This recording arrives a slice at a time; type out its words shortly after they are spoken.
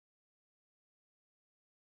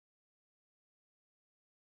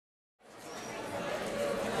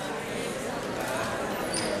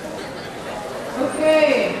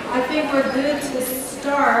think we're good to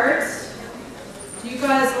start. Do you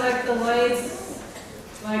guys like the lights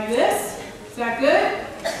like this? Is that good?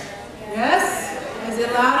 Yes? Is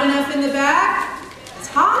it loud enough in the back? It's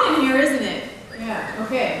hot in here, isn't it? Yeah,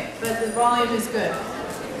 okay, but the volume is good.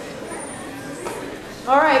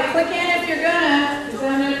 All right, click in if you're gonna, because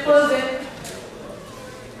I'm gonna close it.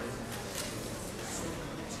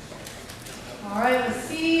 All right, let's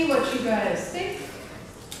see what you guys think.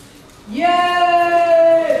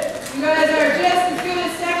 Yay! You guys are just as good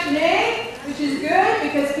as Section A, which is good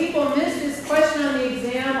because people miss this question on the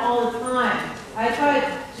exam all the time. I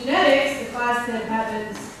taught genetics, the class that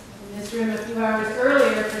happens in this room a few hours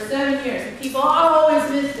earlier, for 7 years. And people always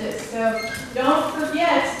miss this, so don't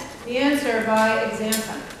forget the answer by exam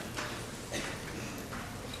time.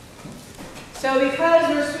 So because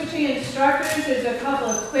we're switching instructors, there's a couple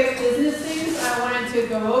of quick business things I wanted to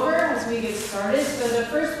go over as we get started. So the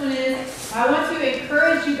first one is, I want to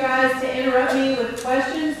encourage you guys to interrupt me with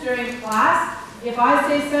questions during class. If I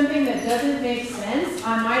say something that doesn't make sense,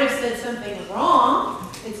 I might have said something wrong.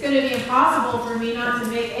 It's going to be impossible for me not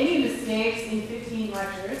to make any mistakes in 15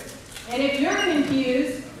 lectures. And if you're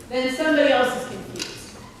confused, then somebody else is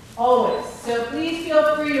confused. Always. So please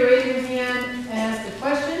feel free to raise your hand and ask the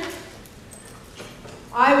question.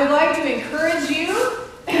 I would like to encourage you,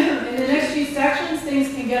 in the next few sections,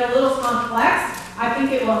 things can get a little complex. I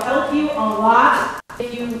think it will help you a lot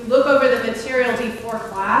if you look over the material before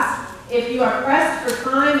class. If you are pressed for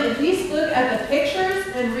time, at least look at the pictures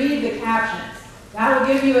and read the captions. That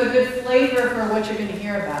will give you a good flavor for what you're going to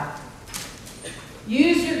hear about.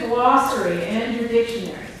 Use your glossary and your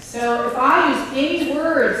dictionary. So if I use any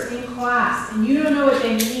words in class and you don't know what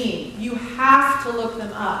they mean, you have to look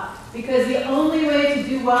them up. Because the only way to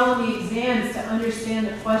do well in the exam is to understand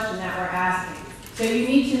the question that we're asking. So you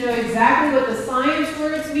need to know exactly what the science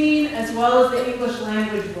words mean as well as the English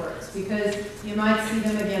language words, because you might see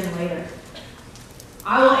them again later.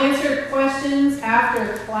 I will answer questions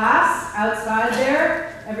after class outside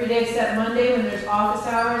there, every day except Monday when there's office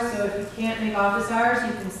hours. So if you can't make office hours,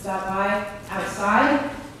 you can stop by outside.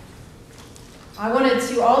 I wanted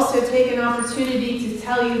to also take an opportunity to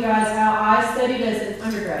tell you guys how I studied as an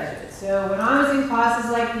undergraduate. So when I was in classes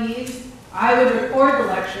like these, I would record the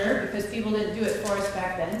lecture because people didn't do it for us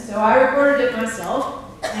back then. So I recorded it myself,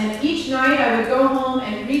 and each night I would go home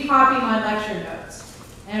and recopy my lecture notes.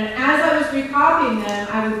 And as I was recopying them,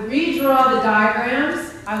 I would redraw the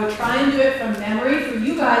diagrams. I would try and do it from memory. For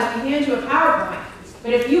you guys, we hand you a PowerPoint.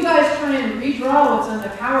 But if you guys try and redraw what's on the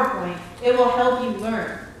PowerPoint, it will help you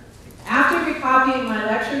learn. After recopying my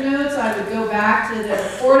lecture notes, I would go back to the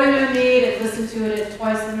recording I made and listen to it at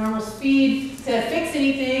twice the normal speed to fix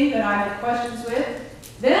anything that I had questions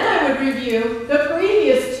with. Then I would review the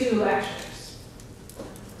previous 2 lectures.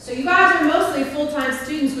 So you guys are mostly full-time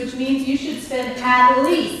students, which means you should spend at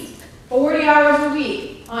least 40 hours a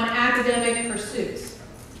week on academic pursuits.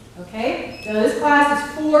 Okay? So this class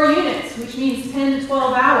is 4 units, which means 10 to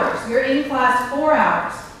 12 hours. You're in class 4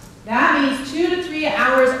 hours. That means 2 to 3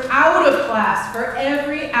 hours out of class for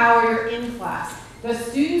every hour you're in class. The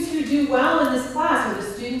students who do well in this class are the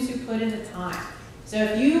students who put in the time. So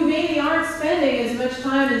if you maybe aren't spending as much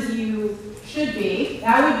time as you should be,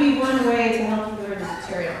 that would be one way to help you learn the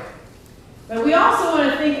material. But we also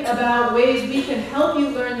want to think about ways we can help you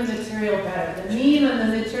learn the material better. The mean on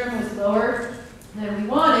the midterm was lower than we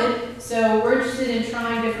wanted, so we're interested in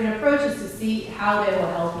trying different approaches to see how they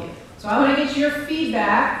will help you. So I want to get your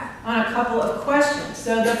feedback on a couple of questions.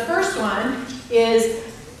 So the first one is,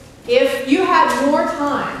 if you had more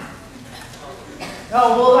time,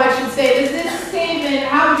 well, I should say, is this statement,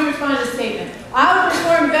 how would you respond to this statement? I would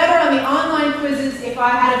perform better on the online quizzes if I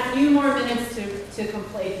had a few more minutes to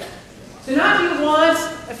complete them. So not do you want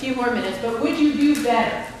a few more minutes, but would you do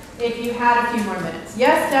better if you had a few more minutes?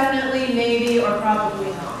 Yes, definitely, maybe, or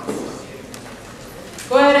probably not.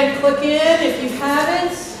 Go ahead and click in if you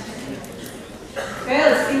haven't. Okay,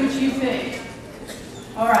 let's see what you think.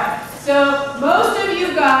 All right, so most of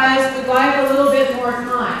you guys would like a little bit more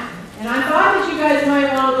time. And I thought that you guys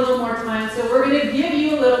might want a little more time, so we're going to give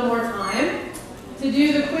you a little more time to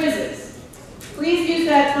do the quizzes. Please use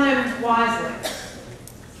that time wisely.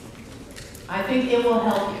 I think it will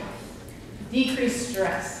help you. Decrease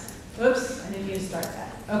stress. Oops, I didn't mean to start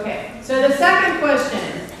that. Okay, so the second question.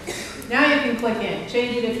 Now you can click in.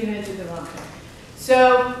 Change it if you answered the wrong thing.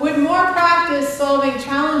 So, would more practice solving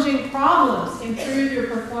challenging problems improve your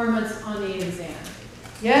performance on the exam?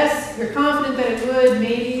 Yes, you're confident that it would,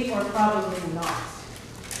 maybe, or probably not.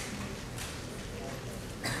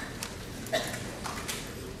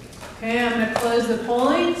 Okay, I'm going to close the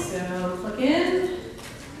polling, so click in.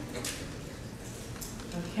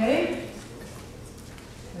 Okay.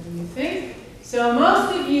 So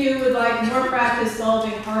most of you would like more practice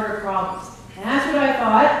solving harder problems. And that's what I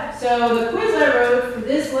thought. So the quiz I wrote for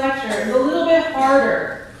this lecture is a little bit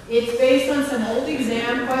harder. It's based on some old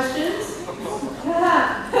exam questions. So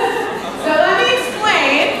let me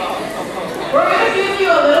explain. We're going to give you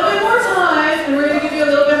a little bit more time, and we're going to give you a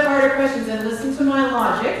little bit harder questions. And listen to my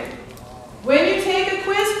logic. When you take a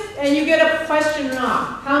quiz and you get a question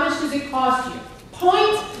wrong, how much does it cost you?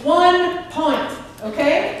 0.1 point,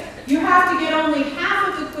 okay? You have to get only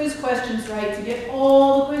half of the quiz questions right to get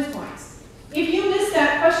all the quiz points. If you miss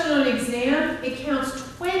that question on an exam, it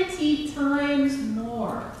counts 20 times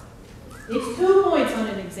more. It's 2 points on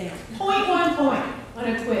an exam, 0.1 point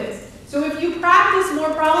on a quiz. So if you practice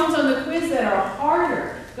more problems on the quiz that are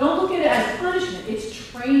harder, don't look at it as punishment, it's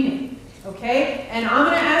training, okay? And I'm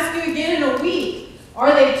going to ask you again in a week,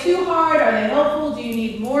 are they too hard, are they helpful, do you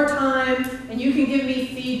need more time? And you can give me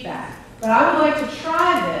feedback. But I would like to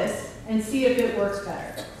try this and see if it works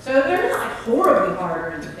better. So they're not horribly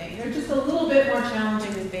hard or anything, they're just a little bit more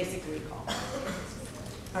challenging than basic recall.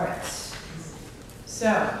 All right,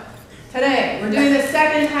 so today, we're doing the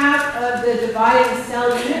second half of the dividing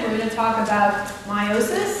cell unit. We're going to talk about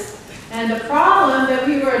meiosis. And the problem that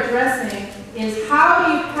we were addressing is how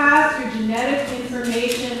do you pass your genetic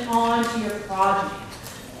information on to your progeny?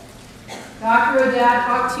 Dr. O'Dad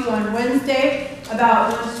talked to you on Wednesday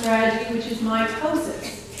about one strategy, which is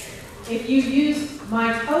mitosis. If you use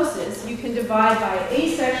mitosis, you can divide by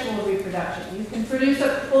asexual reproduction. You can produce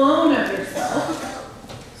a clone of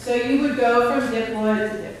yourself. So you would go from diploid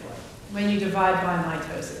to diploid when you divide by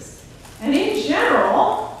mitosis. And in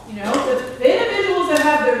general, you know, the individuals that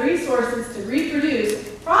have the resources to reproduce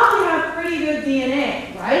probably have pretty good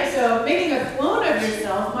DNA, right? So making a clone of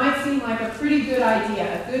yourself might seem like a pretty good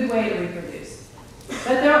idea, a good way to reproduce.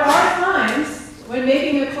 But there are times when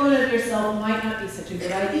making a clone of yourself might not be such a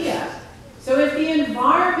good idea. So if the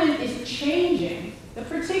environment is changing, the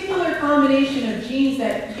particular combination of genes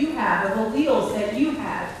that you have, of alleles that you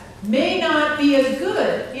have, may not be as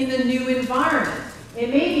good in the new environment. It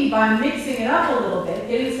may be by mixing it up a little bit,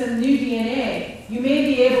 getting some new DNA, you may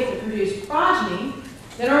be able to produce progeny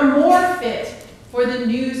that are more fit for the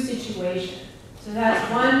new situation. So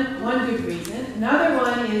that's one good reason. Another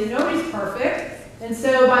one is nobody's perfect, and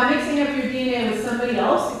so by mixing up your DNA with somebody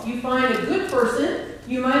else, if you find a good person,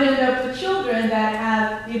 you might end up with children that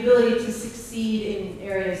have the ability to succeed in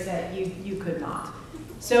areas that you could not.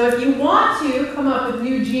 So if you want to come up with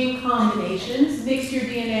new gene combinations, mix your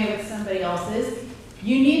DNA with somebody else's,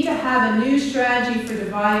 you need to have a new strategy for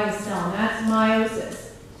dividing a cell, and that's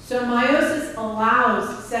meiosis. So meiosis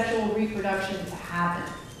allows sexual reproduction to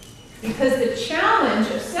happen. Because the challenge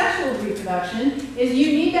of sexual reproduction is you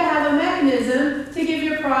need to have a mechanism to give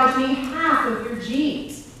your progeny half of your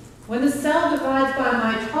genes. When the cell divides by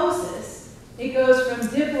mitosis, it goes from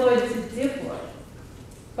diploid to diploid.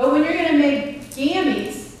 But when you're going to make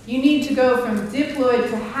gametes, you need to go from diploid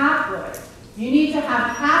to haploid. You need to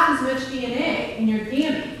have half as much DNA in your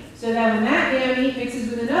gamete, so that when that gamete mixes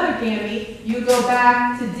with another gamete, you go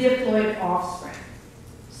back to diploid offspring.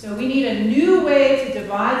 So we need a new way to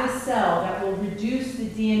divide the cell that will reduce the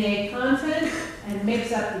DNA content and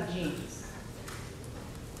mix up the genes.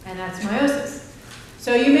 And that's meiosis.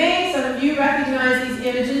 So you may, some of you recognize these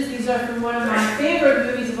images. These are from one of my favorite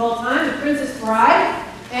movies of all time, The Princess Bride.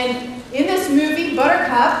 And in this movie,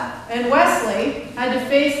 Buttercup and Wesley had to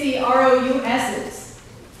face the ROUSs.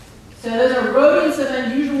 So those are rodents of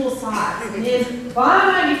unusual size. And in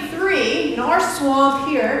Bio 93, in our swamp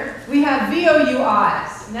here, we have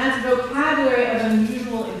VOUIs, and that's vocabulary of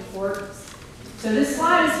unusual importance. So this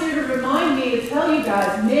slide is here to remind me to tell you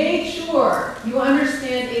guys, make sure you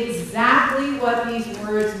understand exactly what these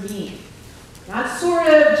words mean. Not sort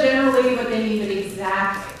of generally what they mean, but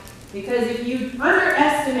exactly. Because if you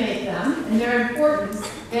underestimate them and their importance,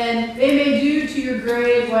 then they may do to your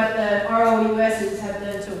grade what the ROUSs have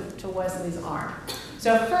done to Wesley's arm.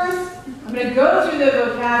 So first, I'm going to go through the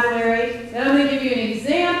vocabulary, then I'm going to give you an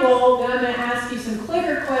example, then I'm going to ask you some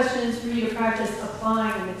clicker questions for you to practice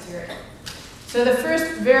applying the material. So the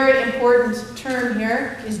first very important term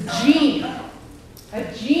here is gene.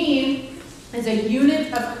 A gene is a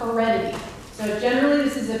unit of heredity. So generally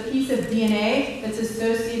this is a piece of DNA that's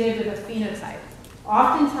associated with a phenotype.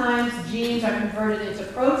 Oftentimes genes are converted into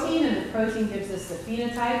protein and the protein gives us the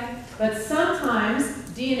phenotype, but sometimes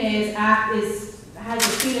DNA has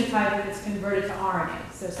a phenotype and it's converted to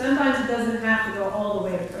RNA. So sometimes it doesn't have to go all the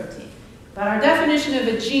way to protein. But our definition of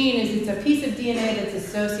a gene is it's a piece of DNA that's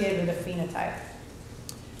associated with a phenotype.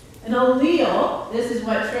 An allele, this is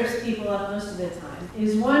what trips people up most of the time,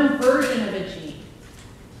 is one version of a gene.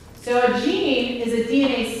 So a gene is a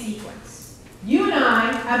DNA sequence. You and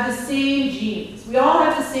I have the same genes. We all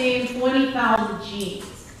have the same 20,000 genes.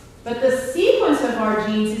 But the sequence of our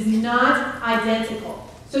genes is not identical.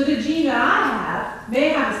 So the gene that I have may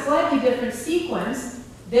have a slightly different sequence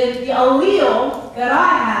than the allele that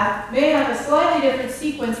I have may have a slightly different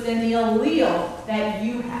sequence than the allele that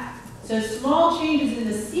you have. So small changes in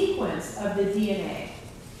the sequence of the DNA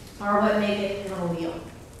are what make it an allele.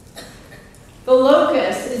 The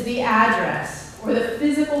locus is the address or the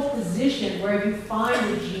physical position where you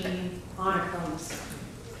find the gene on a chromosome.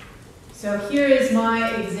 So here is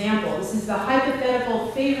my example. This is the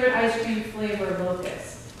hypothetical favorite ice cream flavor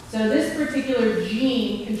locus. So this particular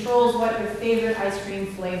gene controls what your favorite ice cream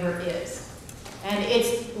flavor is. And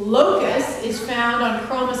its locus is found on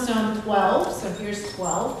chromosome 12. So here's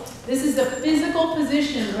 12. This is the physical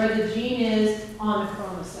position where the gene is on the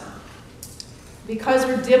chromosome. Because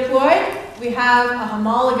we're diploid, we have a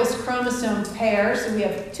homologous chromosome pair. So we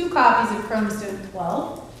have 2 copies of chromosome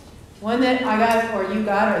 12. One that I got, or you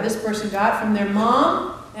got, or this person got from their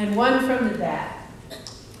mom, and one from the dad.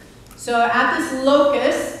 So at this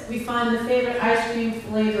locus, we find the favorite ice cream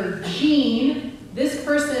flavor gene. This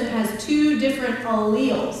person has 2 different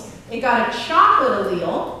alleles. It got a chocolate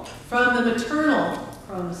allele from the maternal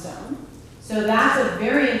chromosome. So that's a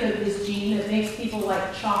variant of this gene that makes people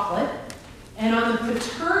like chocolate. And on the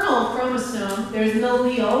paternal chromosome, there's an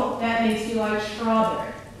allele that makes you like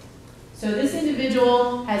strawberry. So this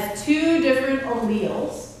individual has 2 different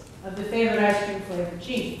alleles of the favorite ice cream flavor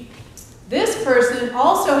gene. This person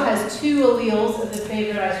also has 2 alleles of the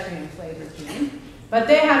favorite ice cream flavor gene, but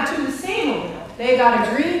they have 2 of the same allele. They got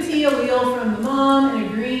a green tea allele from the mom and a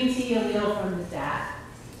green tea allele from the dad.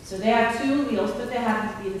 So they have 2 alleles, but they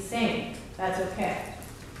happen to be the same. That's okay.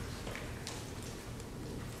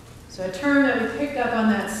 So a term that we picked up on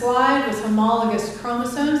that slide was homologous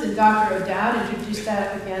chromosomes, and Dr. O'Dowd introduced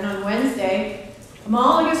that again on Wednesday.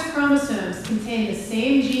 Homologous chromosomes contain the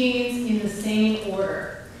same genes in the same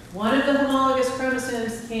order. One of the homologous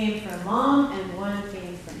chromosomes came from mom, and one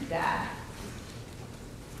came from dad.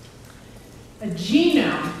 A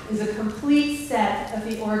genome is a complete set of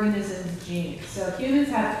the organism's genes. So humans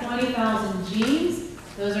have 20,000 genes.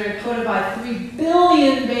 Those are encoded by 3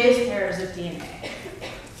 billion base pairs of DNA.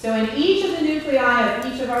 So in each of the nuclei of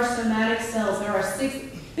each of our somatic cells, there are 6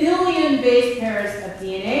 billion base pairs of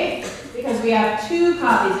DNA because we have 2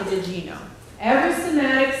 copies of the genome. Every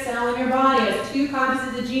somatic cell in your body has 2 copies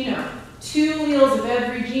of the genome, 2 alleles of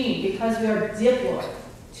every gene because we are diploid,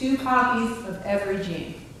 2 copies of every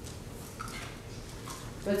gene.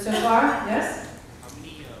 Good so far? Yes? How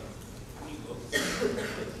many locus?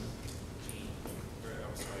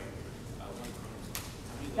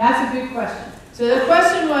 That's a good question. So the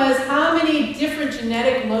question was, how many different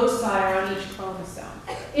genetic loci are on each chromosome?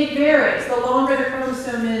 It varies. The longer the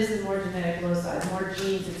chromosome is, the more genetic loci, the more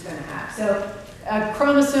genes it's going to have. So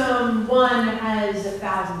chromosome 1 has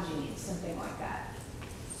 1,000 genes, something like that.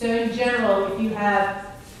 So in general, if you have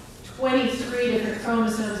 23 different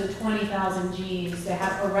chromosomes and 20,000 genes, they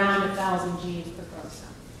have around 1,000 genes per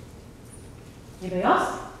chromosome. Anybody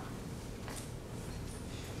else?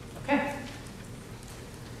 Okay.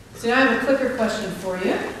 So now I have a clicker question for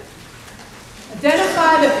you.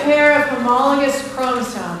 Identify the pair of homologous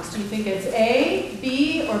chromosomes. Do you think it's A,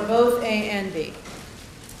 B, or both A and B?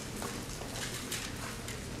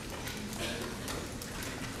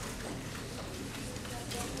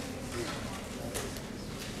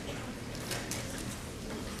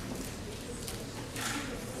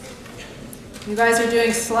 You guys are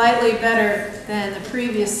doing slightly better than the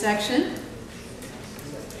previous section.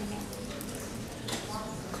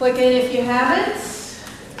 Click in if you haven't.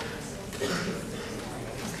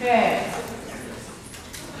 Okay.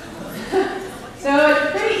 So it's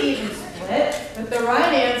a pretty even split, but the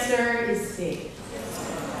right answer is C.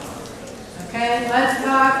 Okay, let's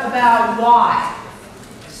talk about why.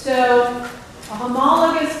 So a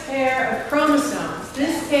homologous pair of chromosomes. In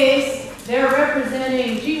this case, they're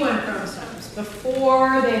representing G1 chromosomes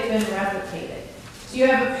before they've been replicated. So you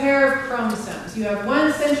have a pair of chromosomes. You have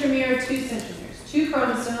 1 centromere, 2 centromeres. 2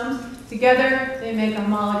 chromosomes, together they make a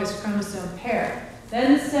homologous chromosome pair.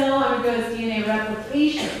 Then the cell undergoes DNA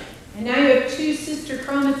replication, and now you have 2 sister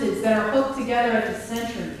chromatids that are hooked together at the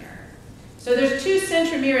centromere. So there's 2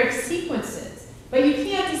 centromeric sequences, but you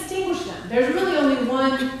can't distinguish them. There's really only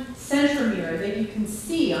 1 centromere that you can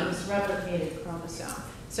see on this replicated chromosome.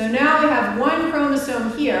 So now we have 1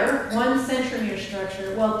 chromosome here, 1 centromere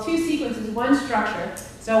structure, well 2 sequences, 1 structure.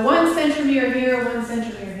 So 1 centromere here, 1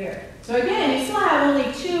 centromere here. So again, you still have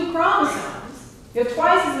only 2 chromosomes. You have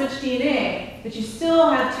twice as much DNA, but you still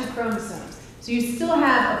have 2 chromosomes. So you still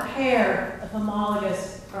have a pair of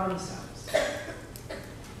homologous chromosomes.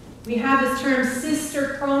 we have this term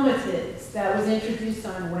sister chromatids that was introduced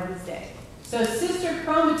on Wednesday. So sister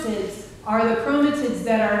chromatids are the chromatids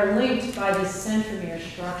that are linked by this centromere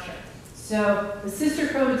structure. So the sister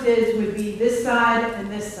chromatids would be this side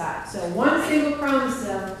and this side. So one single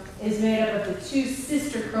chromosome is made up of the two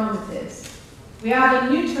sister chromatids. We have a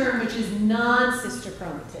new term which is non-sister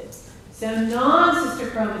chromatids. So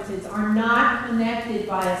non-sister chromatids are not connected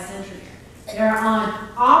by a centromere. They're on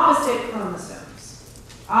opposite chromosomes,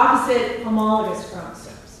 opposite homologous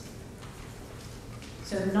chromosomes.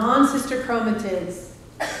 So non-sister chromatids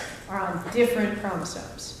are on different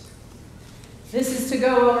chromosomes. This is to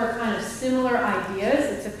go over kind of similar ideas.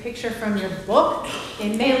 It's a picture from your book.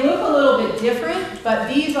 It may look a little bit different, but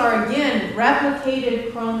these are, again,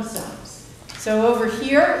 replicated chromosomes. So over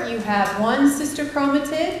here, you have one sister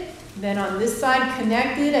chromatid. Then on this side,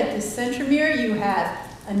 connected at this centromere, you have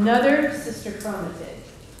another sister chromatid.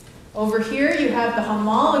 Over here, you have the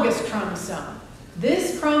homologous chromosome.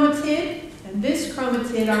 This chromatid and this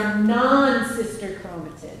chromatid are non-sister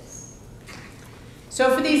chromatids.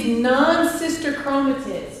 So for these non-sister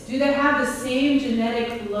chromatids, do they have the same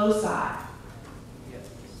genetic loci?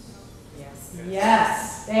 Yes.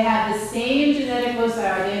 Yes. They have the same genetic loci.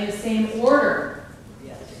 Are they in the same order?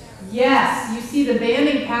 Yes. Yes. You see the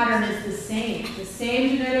banding pattern is the same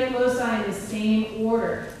genetic loci in the same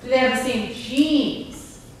order. Do they have the same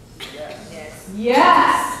genes? Yes.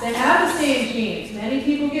 Yes. They have the same genes. Many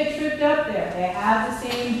people get tripped up there. They have the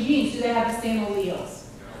same genes. Do they have the same alleles?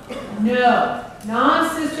 No.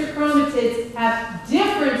 Non-sister chromatids have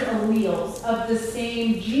different alleles of the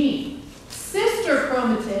same gene. Sister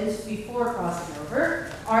chromatids, before crossing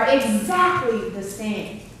over, are exactly the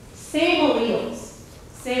same. Same alleles.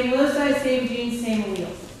 Same loci, same genes, same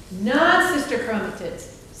alleles. Non-sister chromatids,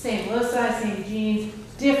 same loci, same genes,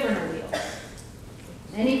 different alleles.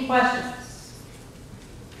 Any questions?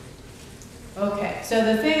 Okay, so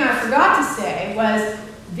the thing I forgot to say was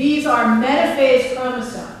these are metaphase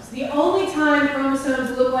chromosomes. The only time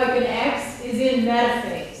chromosomes look like an X is in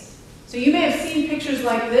metaphase. So you may have seen pictures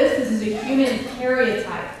like this. This is a human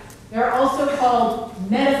karyotype. They're also called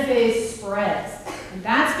metaphase spreads. And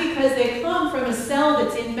that's because they come from a cell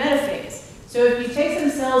that's in metaphase. So if you take some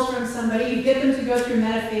cells from somebody, you get them to go through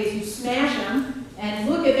metaphase, you smash them, and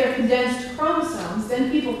look at their condensed chromosomes,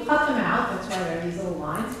 then people cut them out, that's why there are these little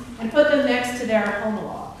lines, and put them next to their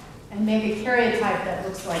homolog, and make a karyotype that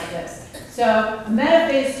looks like this. So a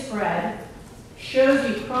metaphase spread shows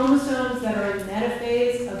you chromosomes that are in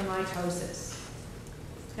metaphase of mitosis.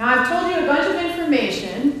 Now I've told you a bunch of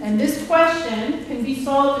information, and this question can be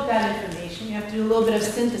solved with that information. You have to do a little bit of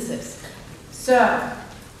synthesis. So,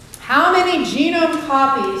 how many genome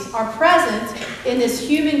copies are present in this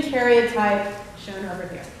human karyotype shown over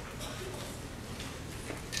here?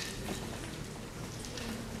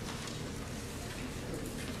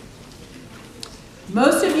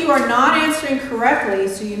 Most of you are not answering correctly,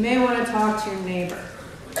 so you may want to talk to your neighbor.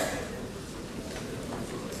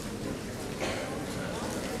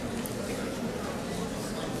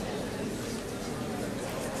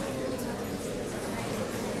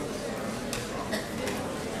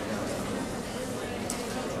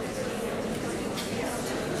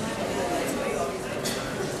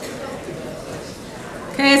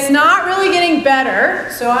 Okay, it's not really getting better,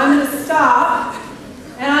 so I'm going to stop,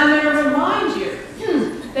 and I'm going to remind you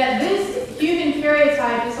that this human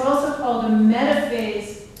karyotype is also called a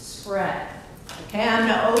metaphase spread. Okay, I'm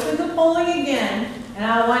going to open the polling again, and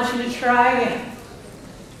I want you to try again.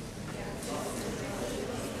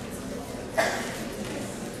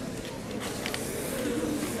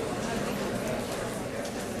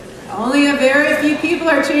 Only a very few people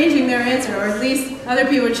are changing their answer, or at least other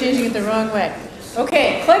people are changing it the wrong way.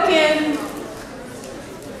 Okay, click in.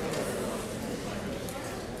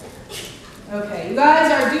 Okay, you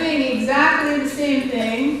guys are doing exactly the same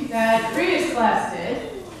thing that previous class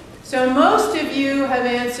did. So most of you have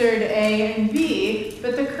answered A and B,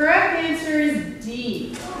 but the correct answer is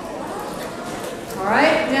D. All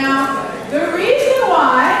right, now the reason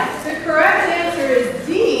why the correct answer is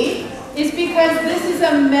D is because this is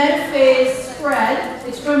a metaphase spread.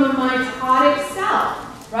 It's from a mitotic cell,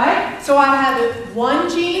 right? So I have 1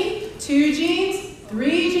 gene, 2 genes,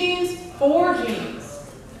 3 genes, 4 genes.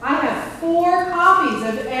 I have 4 copies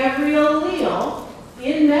of every allele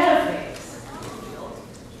in metaphase.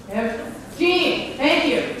 Gene, thank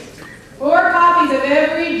you. 4 copies of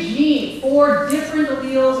every gene, 4 different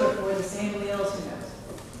alleles or 4 the same alleles, who knows?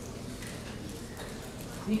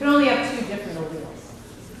 You can only have 2 different alleles.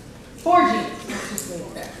 4 genes, let's just leave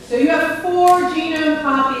it there. So you have 4 genome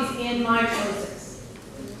copies in mitosis.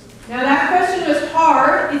 Now that question was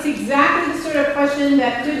hard. It's exactly the sort of question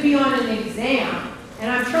that could be on an exam. And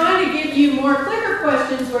I'm trying to give you more clicker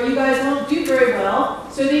questions where you guys won't do very well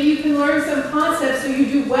so that you can learn some concepts so you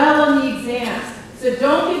do well on the exams. So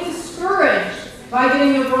don't get discouraged by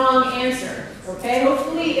getting the wrong answer. Okay?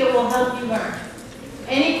 Hopefully it will help you learn.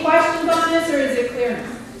 Any questions on this or is it clear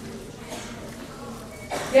now?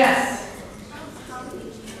 Yes?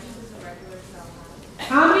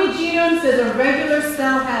 How many genomes does a regular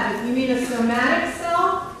cell have? If you mean a somatic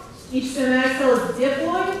cell, each somatic cell is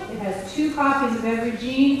diploid. It has 2 copies of every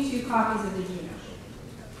gene, 2 copies of the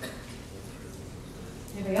genome.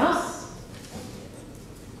 Anybody else?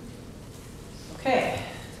 Okay.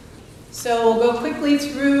 So we'll go quickly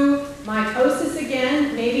through mitosis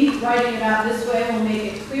again. Maybe writing it out this way will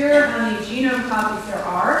make it clearer how many genome copies there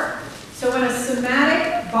are. So when a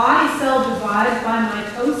somatic body cell divides by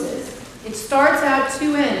mitosis, it starts out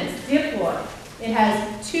 2N, it's diploid. It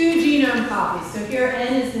has 2 genome copies. So here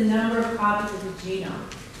N is the number of copies of the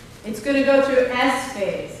genome. It's going to go through S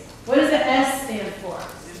phase. What does the S stand for?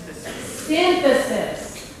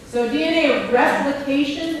 Synthesis. So DNA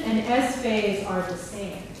replication and S phase are the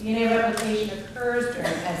same. DNA replication occurs during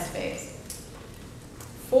S phase.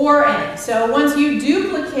 4N. So once you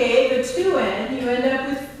duplicate the 2N, you end up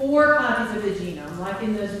with 4 copies of the genome, like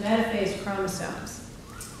in those metaphase chromosomes.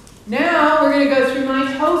 Now we're going to go through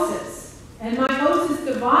mitosis. And mitosis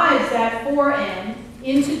divides that 4N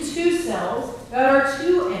into 2 cells that are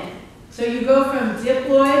 2N. So you go from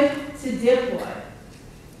diploid to diploid.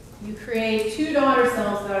 You create 2 daughter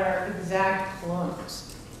cells that are exact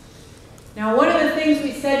clones. Now one of the things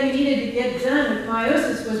we said we needed to get done with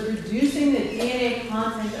meiosis was reducing the DNA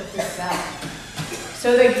content of the cell.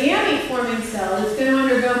 So the gamete-forming cell that's going to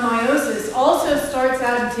undergo meiosis also starts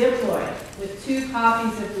out diploid with 2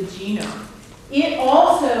 copies of the genome. It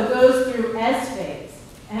also goes through S phase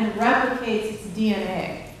and replicates its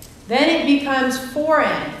DNA. Then it becomes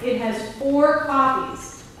 4N. It has 4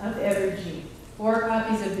 copies of every gene, 4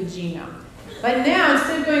 copies of the genome. But now,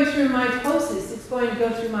 instead of going through mitosis, it's going to go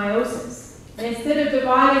through meiosis. And instead of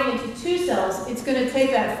dividing into 2 cells, it's going to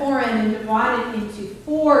take that 4N and divide it into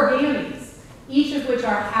 4 gametes, each of which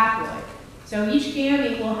are haploid. So each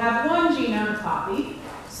gamete will have 1 genome copy.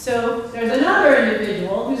 So there's another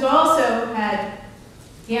individual who's also had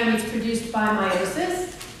gametes produced by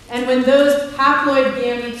meiosis. And when those haploid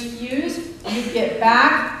gametes fuse, you get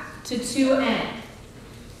back to 2N.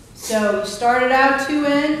 So you started out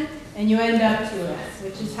 2N, and you end up 2N,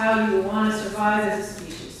 which is how you want to survive as a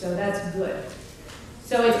species. So that's good.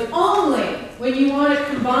 So it's only when you want to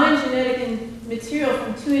combine genetic material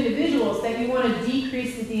from 2 individuals that you want to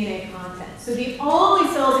decrease the DNA content. So the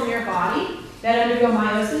only cells in your body that undergo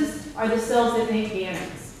meiosis are the cells that make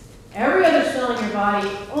gametes. Every other cell in your body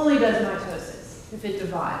only does mitosis if it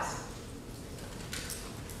divides.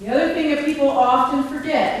 The other thing that people often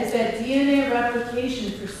forget is that DNA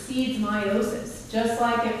replication precedes meiosis, just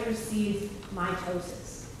like it precedes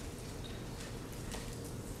mitosis.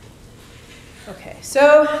 Okay,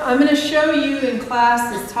 so I'm going to show you in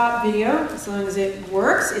class this top video, as long as it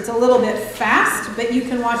works. It's a little bit fast, but you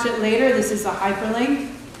can watch it later. This is a hyperlink.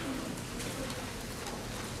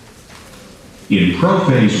 In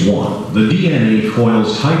prophase 1, the DNA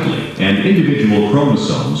coils tightly and individual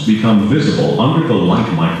chromosomes become visible under the light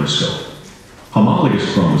microscope.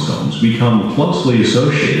 Homologous chromosomes become closely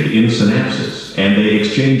associated in synapses, and they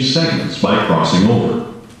exchange segments by crossing over.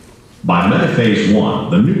 By metaphase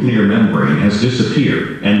 1, the nuclear membrane has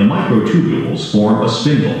disappeared, and the microtubules form a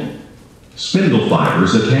spindle. Spindle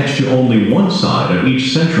fibers attach to only one side of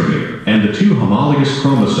each centromere, and the 2 homologous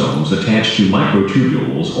chromosomes attach to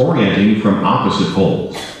microtubules orienting from opposite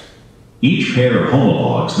poles. Each pair of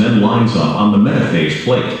homologs then lines up on the metaphase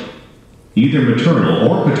plate. Either maternal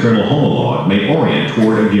or paternal homolog may orient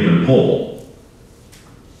toward a given pole.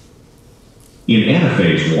 In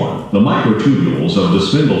anaphase 1, the microtubules of the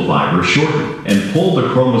spindle fiber shorten and pull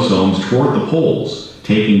the chromosomes toward the poles,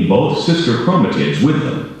 taking both sister chromatids with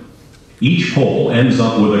them. Each pole ends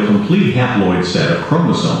up with a complete haploid set of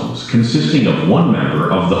chromosomes consisting of one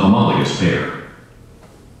member of the homologous pair.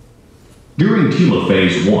 During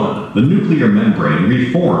telophase 1, the nuclear membrane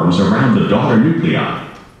reforms around the daughter nuclei.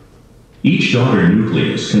 Each daughter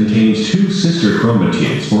nucleus contains 2 sister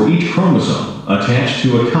chromatids for each chromosome attached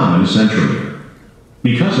to a common centromere.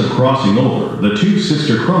 Because of crossing over, the 2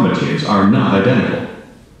 sister chromatids are not identical.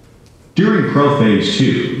 During prophase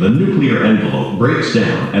 2, the nuclear envelope breaks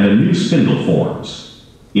down and a new spindle forms.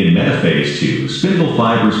 In metaphase 2, spindle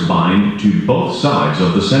fibers bind to both sides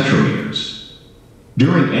of the centromeres.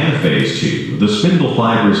 During anaphase 2, the spindle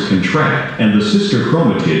fibers contract and the sister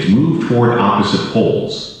chromatids move toward opposite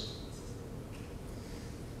poles.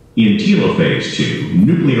 In telophase 2,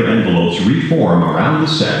 nuclear envelopes reform around the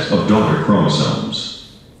set of daughter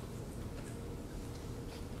chromosomes.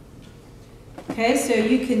 Okay, so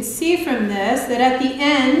you can see from this that at the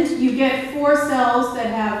end you get 4 cells that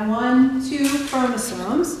have 1, 2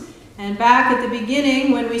 chromosomes. And back at the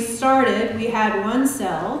beginning when we started, we had 1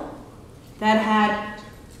 cell that had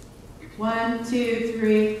 1, 2,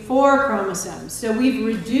 3, 4 chromosomes. So we've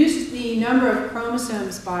reduced the number of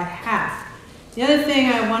chromosomes by half. The other thing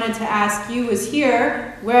I wanted to ask you was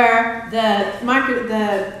here, where the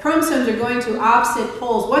chromosomes are going to opposite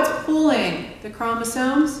poles. What's pulling the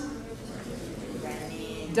chromosomes?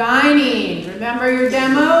 Dynein. Remember your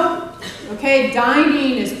demo? Okay,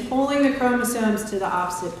 dynein is pulling the chromosomes to the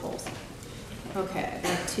opposite poles. Okay,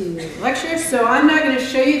 back to lecture. So I'm not going to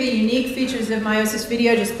show you the unique features of meiosis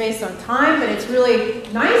video just based on time, but it's really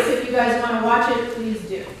nice. If you guys want to watch it, please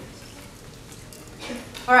do.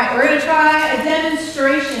 All right, we're going to try a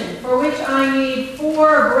demonstration for which I need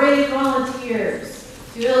 4 brave volunteers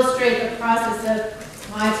to illustrate the process of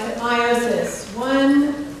meiosis.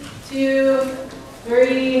 1, 2,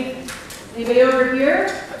 3. Anybody over here?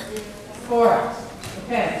 4.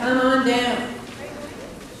 Okay, come on down.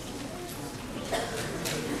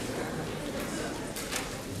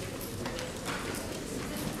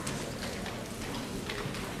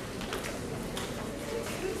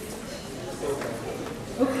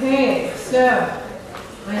 Okay, so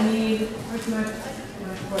I need, where's my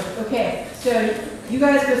board? Okay, so you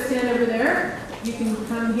guys go stand over there. You can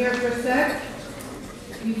come here for a sec.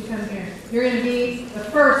 You can come here. You're going to be the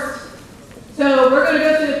first. So we're going to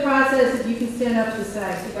go through the process. If you can stand up to the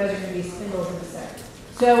side, so you guys are going to be spindles in a sec.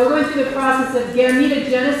 So we're going through the process of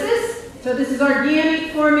gametogenesis. So this is our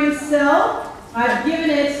gamete-forming cell. I've given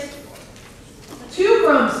it 2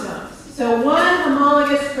 chromosomes. So 1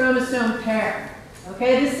 homologous chromosome pair.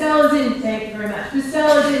 Okay, this cell is in, thank you very much, this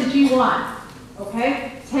cell is in G1,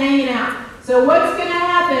 okay, it's hanging out. So what's going to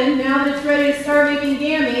happen now that it's ready to start making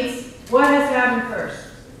gametes, what has to happen first?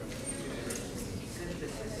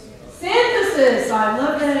 Synthesis, I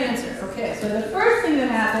love that answer. Okay, so the first thing that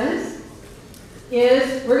happens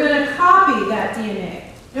is we're going to copy that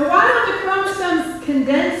DNA. Now why don't the chromosomes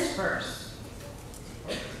condense first?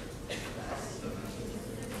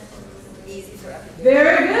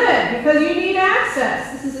 Very good, because you need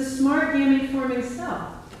access. This is a smart gamete-forming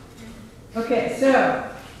cell. Okay,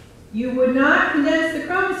 so you would not condense the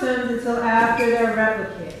chromosomes until after they're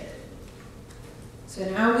replicated. So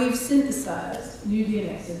now we've synthesized new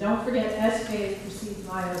DNA. So don't forget S phase precedes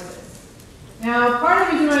meiosis. Now, part of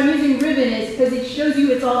the reason why I'm using ribbon is because it shows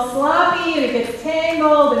you it's all sloppy and it gets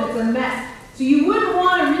tangled and it's a mess. So you wouldn't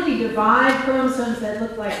want to really divide chromosomes that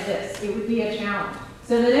look like this. It would be a challenge.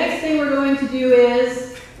 So the next thing we're going to do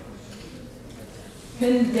is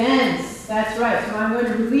condense. That's right. So I'm going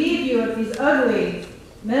to relieve you of these ugly,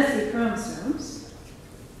 messy chromosomes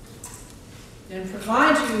and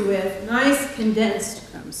provide you with nice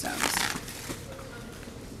condensed chromosomes.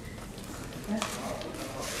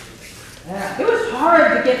 It was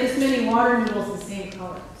hard to get this many water noodles the same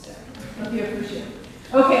color. So I hope you appreciate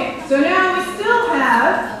it. Okay, so now we still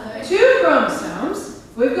have 2 chromosomes.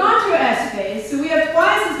 We've gone through S phase, so we have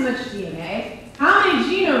twice as much DNA. How many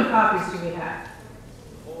genome copies do we have?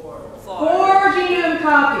 4 genome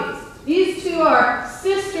copies. These 2 are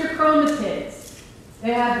sister chromatids.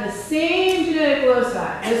 They have the same genetic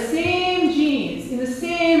loci, the same genes, in the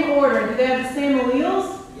same order. Do they have the same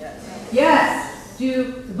alleles? Yes. Yes. Do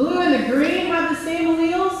the blue and the green have the same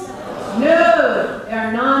alleles? No. They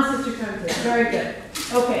are non-sister chromatids. Very good.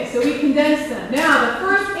 Okay, so we condense them. Now, the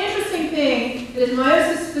first interesting thing that is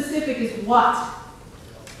meiosis specific is what?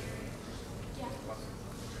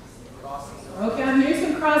 Okay, I'm hearing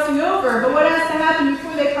some crossing over, but what has to happen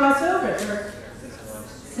before they cross over?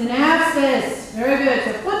 Synapsis. Very good.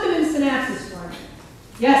 So put them in synapsis for me.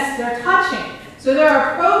 Yes, they're touching. So there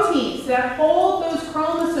are proteins that hold those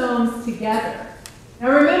chromosomes together. Now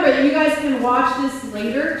remember that you guys can watch this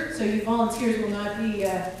later, so you volunteers will not be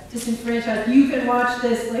disenfranchised. You can watch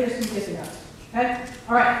this later so you get to know. Okay?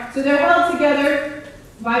 All right, so they're held together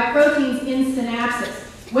by proteins in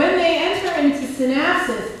synapsis. When they enter into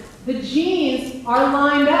synapsis, the genes are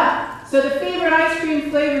lined up. So the favorite ice cream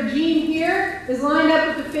flavor gene here is lined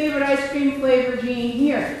up with the favorite ice cream flavor gene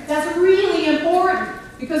here. That's really important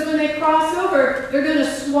because when they cross over, they're going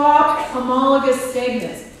to swap homologous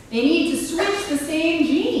segments. They need to switch the same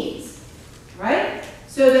genes, right?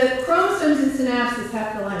 So the chromosomes in synapsis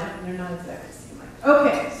have to line up, and they're not exactly the same.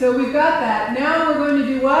 Okay, so we've got that. Now we're going to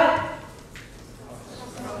do what?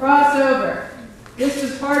 Crossover. This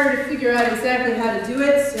was harder to figure out exactly how to do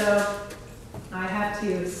it, so I have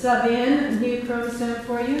to sub in a new chromosome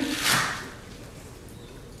for you.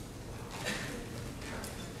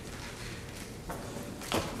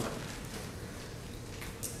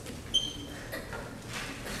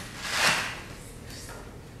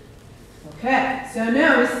 Okay, so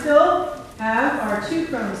now we still have our 2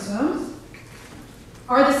 chromosomes.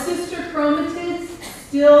 Are the sister chromatids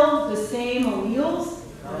still the same alleles?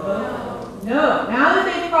 No. No. Now that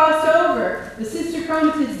they've crossed over, the sister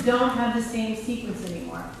chromatids don't have the same sequence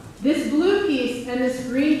anymore. This blue piece and this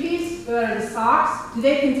green piece, that are the socks, do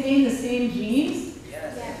they contain the same genes?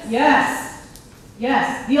 Yes. Yes.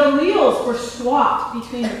 Yes. The alleles were swapped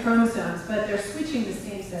between the chromosomes, but they're switching the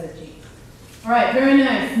same set of genes. All right, very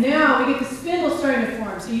nice. Now we get the spindle starting to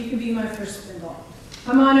form, so you can be my first spindle.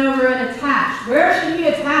 Come on over and attach. Where should we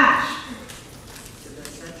attach? To the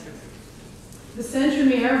centromere. The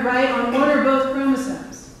centromere, right, on one or both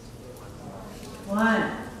chromosomes?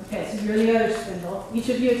 One. Okay, so you're the other spindle. Each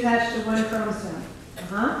of you attached to one chromosome.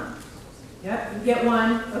 Yep, you get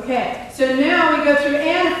one. Okay, so now we go through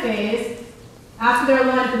anaphase. After they're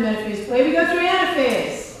aligned at the metaphase plate, we go through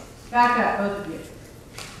anaphase. Back up, both of you.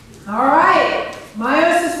 All right,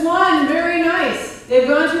 meiosis 1, very nice. They've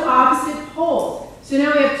gone to opposite poles. So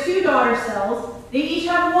now we have 2 daughter cells. They each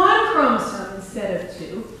have 1 chromosome instead of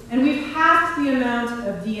 2, and we've halved the amount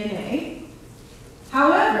of DNA.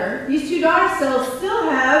 However, these 2 daughter cells still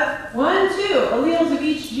have 1, 2 alleles of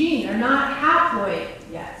each gene. They're not haploid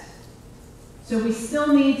yet. So we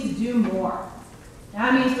still need to do more.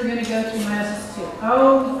 That means we're going to go through meiosis 2.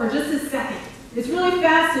 Oh, for just a second. It's really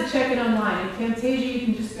fast to check it online. In Camtasia, you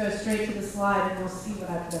can just go straight to the slide and we'll see what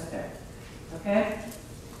I put up there. Okay?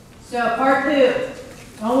 So, part 2.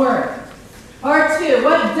 Don't worry. Part 2.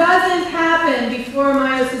 What doesn't happen before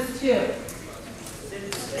meiosis 2?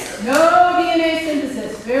 No DNA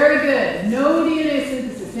synthesis. Very good. No DNA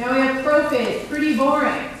synthesis. Now we have prophase. Pretty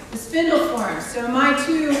boring. The spindle forms. So my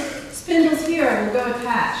 2 spindles here will go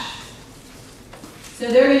attach. So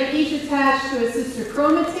they're going to each attach to a sister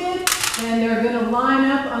chromatid, and they're going to line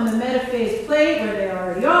up on the metaphase plate where they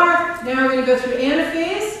already are. Now we're going to go through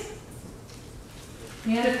anaphase.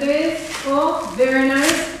 Anaphase, full, very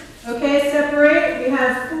nice. Okay, separate. We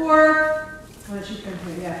have 4, why don't you come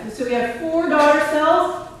here? Yeah. So we have 4 daughter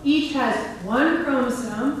cells. Each has 1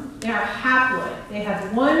 chromosome. They are haploid. They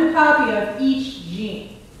have 1 copy of each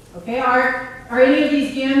gene. Okay, are any of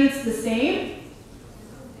these gametes the same?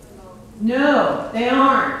 No, they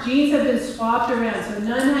aren't. Genes have been swapped around, so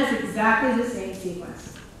none has exactly the same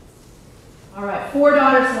sequence. All right, 4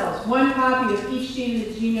 daughter cells, 1 copy of each gene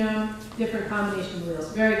in the genome, different combination of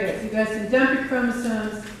alleles. Very good. You guys can dump your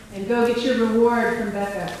chromosomes and go get your reward from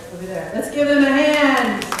Becca over there. Let's give them a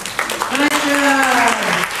hand. Nice job.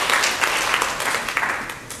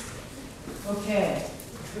 Okay.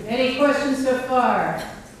 Any questions so far?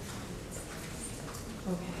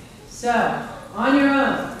 Okay. So, on your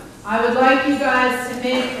own, I would like you guys to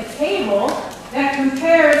make a table that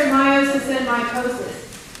compares meiosis and mitosis.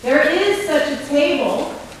 There is such a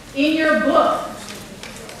table in your book.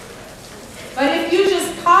 But if you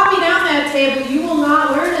just copy down that table, you will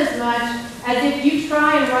not learn as much as if you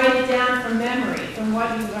try and write it down from memory, from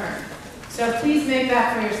what you learned. So please make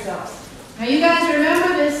that for yourselves. Now you guys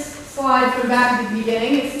remember this slide from back at the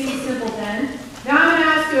beginning. It seemed simple then. Now I'm going to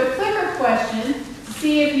ask you a clicker question to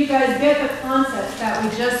see if you guys get the concepts that we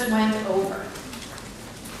just went over.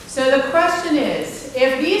 So the question is,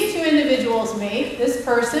 if these 2 individuals mate, this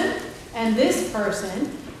person and this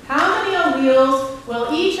person, how many alleles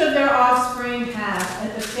will each of their offspring have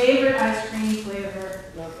at the favorite ice cream flavor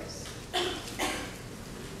locus?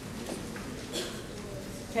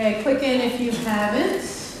 Okay, click in if you haven't.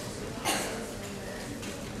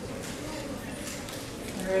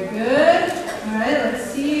 Very good. All right, let's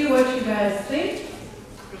see what you guys think.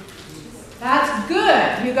 That's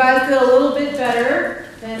good. You guys did a little bit better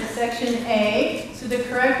than section A. So the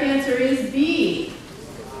correct answer is B.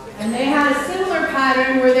 And they had a similar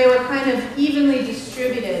pattern where they were kind of evenly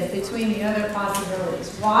distributed between the other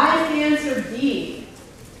possibilities. Why is the answer B?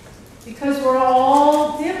 Because we're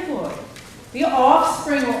all diploid. The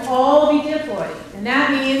offspring will all be diploid. And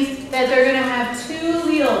that means that they're going to have 2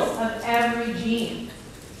 alleles of every gene.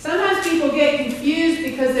 Sometimes people get confused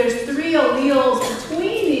because there's 3 alleles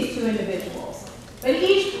between these 2 individuals. But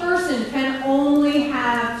each person can only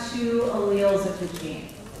have 2 alleles of the gene.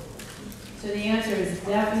 So the answer is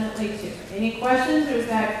definitely 2. Any questions, or is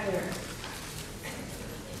that clear?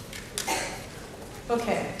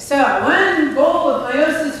 Okay, so one goal of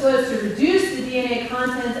meiosis was to reduce the DNA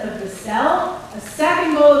content of the cell. A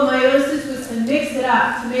second goal of meiosis was to mix it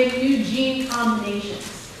up, to make new gene combinations.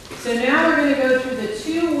 So now we're going to go through the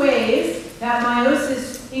 2 ways that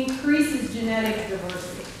meiosis increases genetic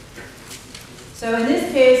diversity. So in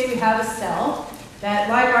this case, we have a cell that,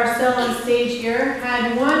 like our cell on stage here,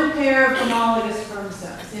 had one pair of homologous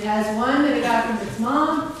chromosomes. It has one that it got from its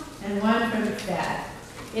mom and one from its dad.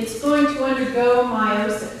 It's going to undergo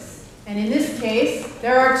meiosis. And in this case,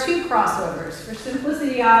 there are two crossovers. For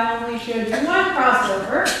simplicity, I only showed you one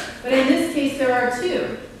crossover, but in this case, there are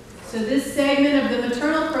two. So this segment of the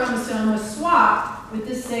maternal chromosome was swapped with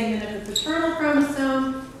this segment of the paternal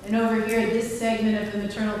chromosome, and over here, this segment of the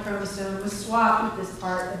maternal chromosome was swapped with this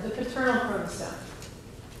part of the paternal chromosome.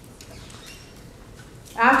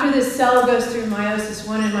 After this cell goes through meiosis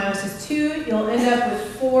 1 and meiosis 2, you'll end up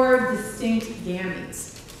with 4 distinct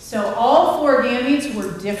gametes. So all 4 gametes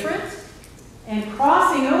were different, and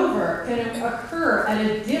crossing over can occur at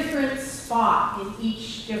a different spot in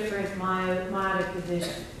each different meiotic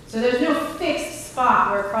division. So there's no fixed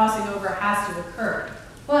spot where crossing over has to occur.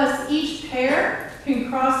 Plus, each pair can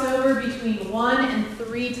cross over between 1 and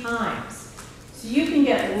 3 times. So you can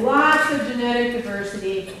get lots of genetic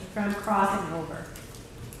diversity from crossing over.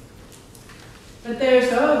 But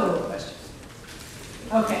there's a little question.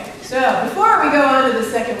 Okay, so before we go on to the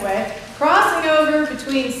second way, crossing over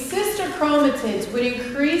between sister chromatids would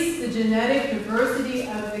increase the genetic diversity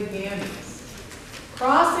of the gametes.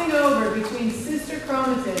 Crossing over between sister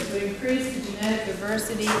chromatids would increase the genetic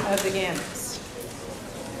diversity of the gametes.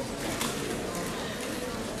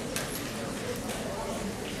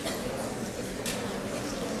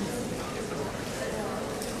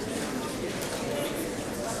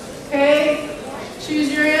 Okay.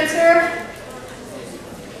 Choose your answer.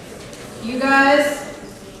 You guys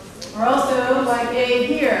are also like A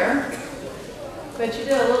here, but you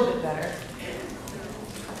did a little bit better.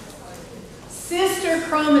 Sister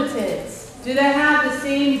chromatids, do they have the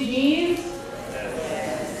same genes?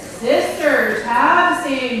 Sisters have the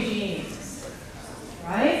same genes,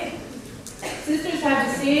 right? Sisters have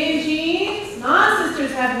the same genes.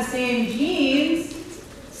 Non-sisters have the same genes.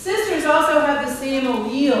 Sisters also have the same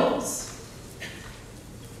alleles.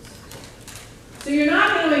 So you're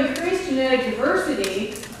not going to increase genetic diversity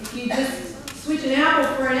if you just switch an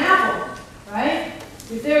apple for an apple, right?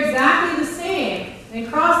 If they're exactly the same, then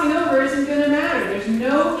crossing over isn't going to matter. There's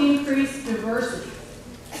no increased diversity.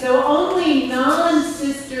 So only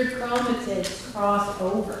non-sister chromatids cross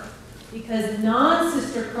over, because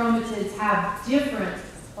non-sister chromatids have different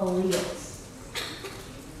alleles.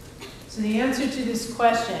 So the answer to this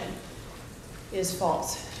question is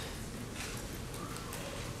false.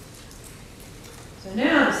 So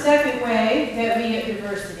now the second way that we get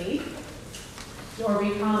diversity, or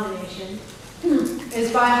recombination,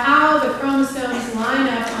 is by how the chromosomes line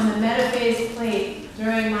up on the metaphase plate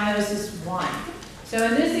during meiosis 1. So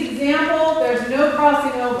in this example, there's no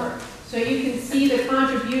crossing over. So you can see the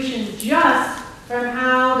contribution just from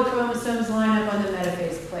how the chromosomes line up on the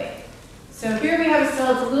metaphase plate. So here we have a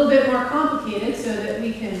cell that's a little bit more complicated so that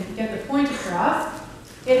we can get the point across.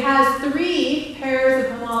 It has 3 pairs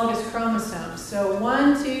of homologous chromosomes. So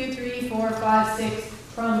 1, 2, 3, 4, 5, 6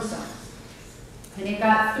 chromosomes. And it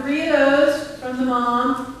got 3 of those from the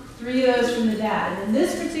mom, 3 of those from the dad. And in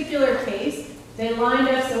this particular case, they lined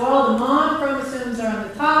up so all the mom chromosomes are on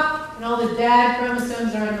the top and all the dad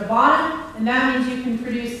chromosomes are on the bottom. And that means you can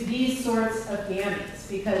produce these sorts of gametes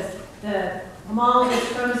because the homologous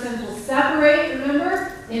chromosomes will separate,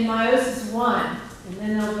 remember, in meiosis 1. And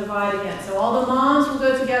then they'll divide again. So all the moms will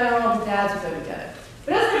go together, all the dads will go together.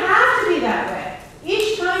 But it doesn't have to be that way.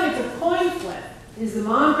 Each time it's a coin flip. Is the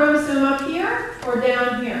mom chromosome up here or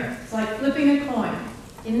down here? It's like flipping a coin.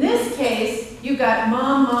 In this case, you've got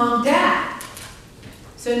mom, mom, dad.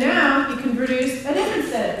 So now you can produce a different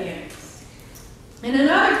set of gametes. In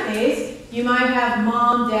another case, you might have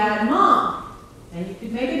mom, dad, mom. And you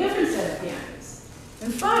could make a different set of gametes.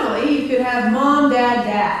 And finally, you could have mom, dad,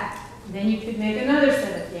 dad. And then you could make another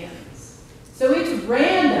set of gametes. So it's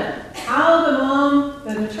random how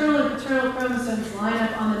the maternal and paternal chromosomes line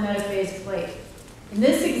up on the metaphase plate. In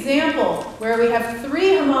this example, where we have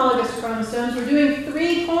 3 homologous chromosomes, we're doing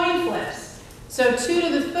 3 coin flips. So 2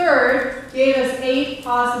 to the 3rd gave us 8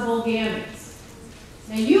 possible gametes.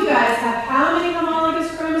 Now you guys have how many homologous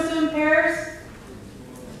chromosome pairs?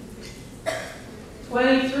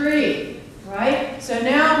 23, right? So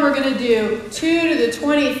now we're going to do 2 to the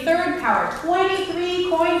 23rd power, 23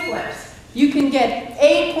 coin flips. You can get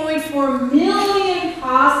 8.4 million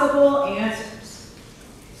possible answers.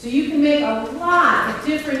 So you can make a lot of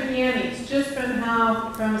different gametes just from how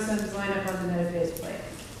the chromosomes line up on the metaphase plate.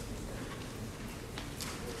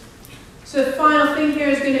 So the final thing here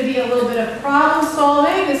is going to be a little bit of problem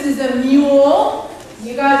solving. This is a mule.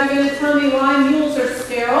 You guys are going to tell me why mules are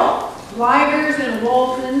sterile. Ligers and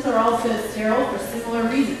wolfins are also sterile for similar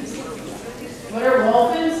reasons. What are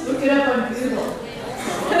wolfins? Look it up on Google.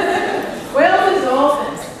 Whales and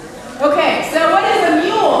dolphins. Okay, so what is a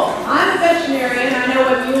mule? I'm a veterinarian. I know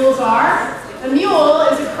what mules are. A mule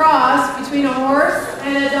is a cross between a horse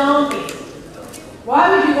and a donkey. Why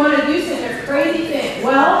would you want to do such a crazy thing?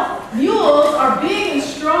 Well, mules are big and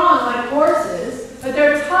strong like horses, but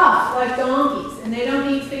they're tough like donkeys, and they don't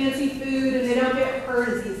eat fancy food, and they don't get hurt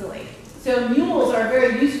as easily. So mules are a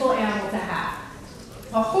very useful animal to have.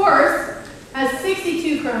 A horse has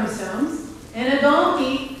 62 chromosomes, and a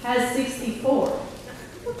donkey has 64.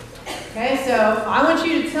 Okay, so I want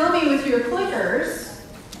you to tell me with your clickers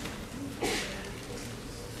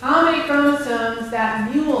how many chromosomes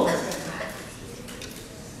that mule is going to have.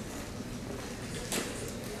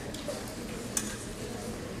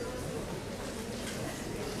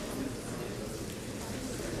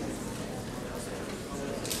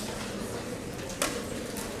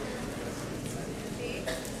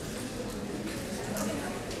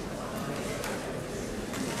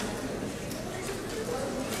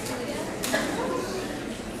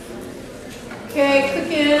 Okay,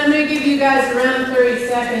 click in. I'm going to give you guys around 30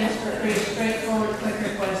 seconds for pretty straightforward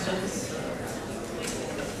clicker questions.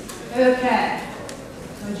 Okay.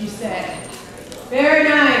 What'd you say? Very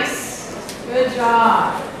nice. Good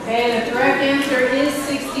job. Okay, the correct answer is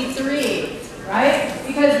 63, right?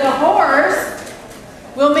 Because the horse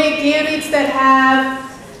will make gametes that have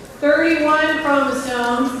 31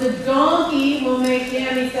 chromosomes. The donkey will make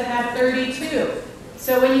gametes that have 32.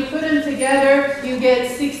 So when you put them together, you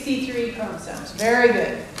get 63 chromosomes. Very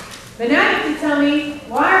good. But now you have to tell me,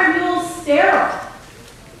 why are mules sterile?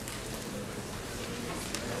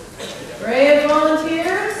 Brave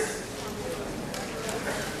volunteers?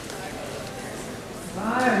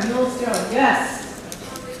 Why are mules sterile? Yes.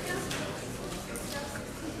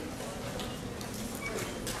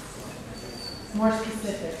 More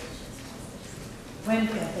specific. When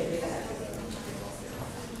can't they do that?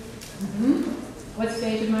 What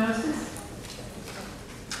stage of meiosis?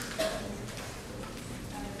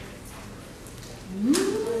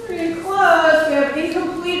 Pretty close. We have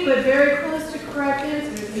incomplete, but very close to correct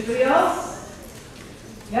answers. Anybody else?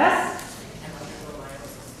 Yes?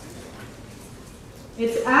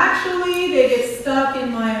 It's actually, they get stuck in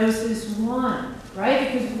meiosis 1,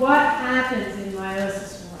 right? Because what happens in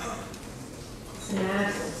meiosis 1?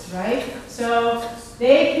 Synapses, right? So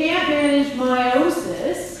they can't manage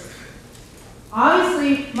meiosis.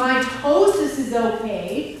 Obviously, mitosis is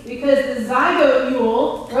okay because the zygote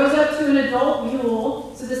mule grows up to an adult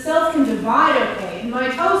mule, so the cells can divide okay. In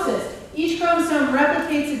mitosis, each chromosome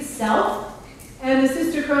replicates itself, and the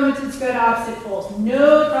sister chromatids go to opposite poles.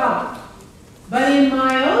 No problem. But in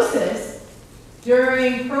meiosis,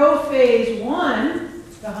 during prophase 1,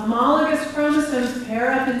 the homologous chromosomes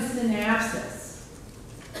pair up in synapsis,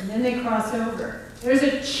 and then they cross over. There's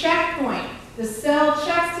a checkpoint. The cell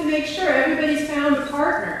checks to make sure everybody's found a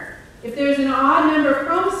partner. If there's an odd number of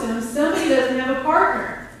chromosomes, somebody doesn't have a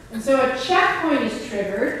partner. And so a checkpoint is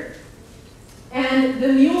triggered, and the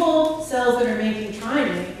mule cells that are trying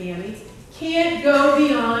to make gametes can't go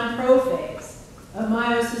beyond prophase of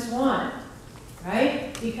meiosis 1,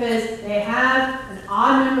 right? Because they have an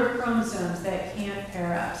odd number of chromosomes that can't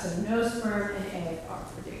pair up, so no sperm and egg are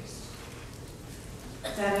produced.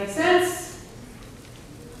 Does that make sense?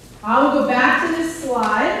 I will go back to this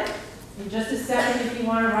slide in just a second if you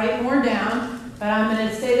want to write more down, but I'm going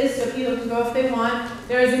to say this so people can go if they want.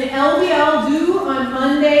 There is an LBL due on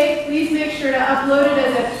Monday. Please make sure to upload it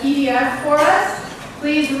as a PDF for us.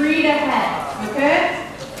 Please read ahead, okay?